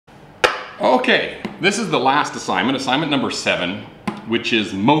Okay, this is the last assignment, assignment number 7, which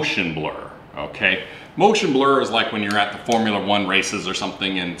is motion blur, okay? Motion blur is like when you're at the Formula 1 races or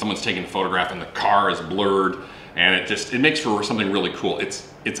something and someone's taking a photograph and the car is blurred and it makes for something really cool.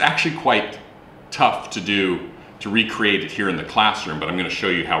 It's actually quite tough to do, to recreate it here in the classroom, but I'm gonna show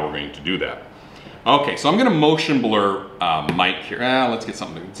you how we're going to do that. Okay, so I'm gonna motion blur Mike here. Let's get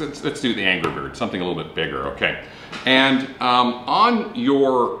something, let's do the Angry Bird, something a little bit bigger, okay? And on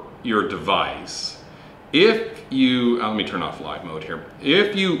your device, if you, let me turn off live mode here.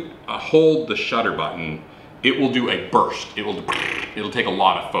 If you hold the shutter button, it will do a burst. It'll take a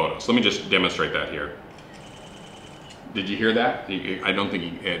lot of photos. Let me just demonstrate that here. Did you hear that? I don't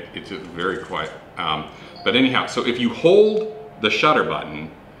think it's very quiet. But anyhow, so if you hold the shutter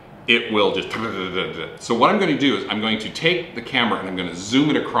button, it will just, so what I'm going to do is I'm going to take the camera and I'm going to zoom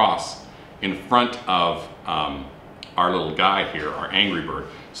it across in front of our little guy here, our Angry Bird.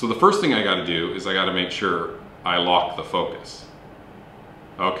 So the first thing I got to do is I got to make sure I lock the focus.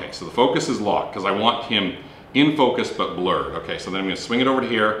 Okay, so the focus is locked because I want him in focus but blurred. Okay, so then I'm going to swing it over to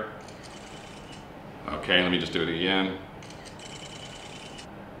here. Okay, let me just do it again.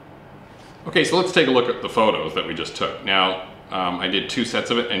 Okay, so let's take a look at the photos that we just took. Now, I did 2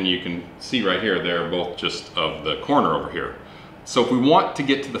 sets of it and you can see right here, they're both just of the corner over here. So if we want to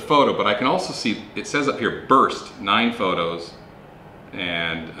get to the photo, but I can also see, it says up here, burst, 9 photos.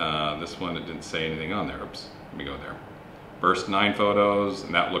 And this one, it didn't say anything on there. Oops, let me go there. Burst 9 photos,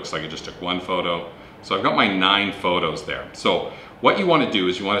 and that looks like it just took 1 photo. So I've got my 9 photos there. So what you want to do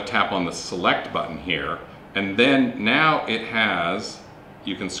is you want to tap on the select button here, and then now it has,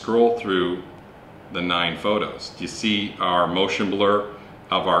 you can scroll through the 9 photos. Do you see our motion blur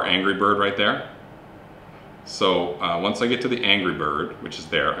of our Angry Bird right there? So once I get to the Angry Bird, which is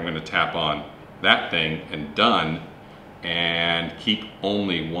there, I'm going to tap on that thing and done, and keep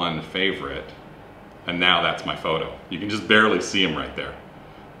only 1 favorite, and now that's my photo. You can just barely see him right there.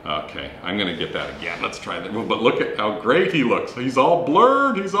 Okay, I'm gonna get that again. Let's try that. But look at how great he looks. He's all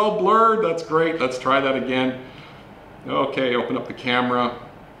blurred, that's great. Let's try that again. Okay, open up the camera.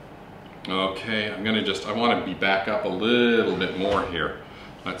 Okay, I wanna be back up a little bit more here.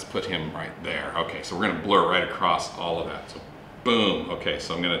 Let's put him right there. Okay, so we're gonna blur right across all of that. So boom, okay,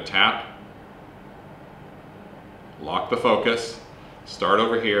 so I'm gonna tap, lock the focus, start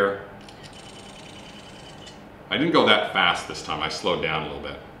over here. I didn't go that fast this time, I slowed down a little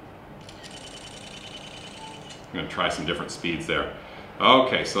bit. I'm gonna try some different speeds there.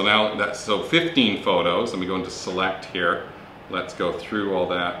 Okay, so now so 15 photos. Let me go into select here. Let's go through all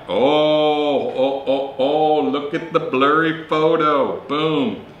that. Oh, look at the blurry photo.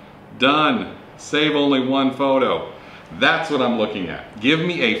 Boom, done. Save only 1 photo. That's what I'm looking at. Give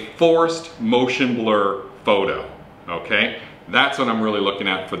me a forced motion blur photo. Okay, that's what I'm really looking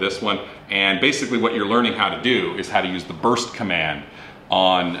at for this one. And basically what you're learning how to do is how to use the burst command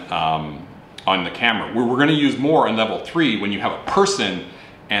on the camera. We're going to use more on level 3 when you have a person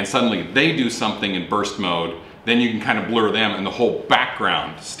and suddenly they do something in burst mode, then you can kind of blur them and the whole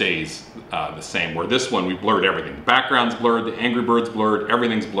background stays the same. Where this one, we blurred everything. The background's blurred, the Angry Bird's blurred,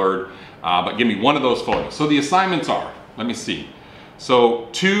 everything's blurred, but give me 1 of those photos. So the assignments are, let me see. So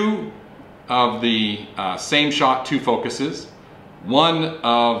 2 of the same shot, 2 focuses, 1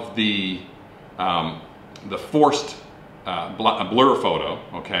 of the forced blur photo,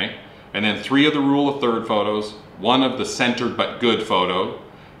 okay, and then 3 of the rule of third photos, 1 of the centered but good photo,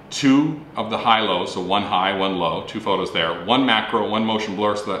 2 of the high-low, so 1 high, 1 low, 2 photos there, 1 macro, 1 motion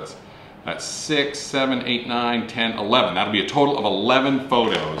blur, so that's 6, 7, 8, 9, 10, 11. That'll be a total of 11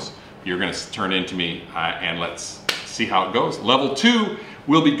 photos you're going to turn into me, and let's see how it goes. Level 2,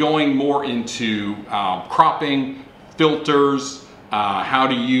 we'll be going more into cropping, filters, how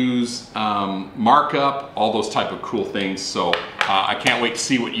to use markup, all those type of cool things. So I can't wait to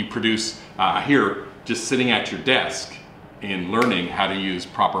see what you produce here, just sitting at your desk in learning how to use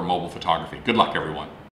proper mobile photography. Good luck, everyone.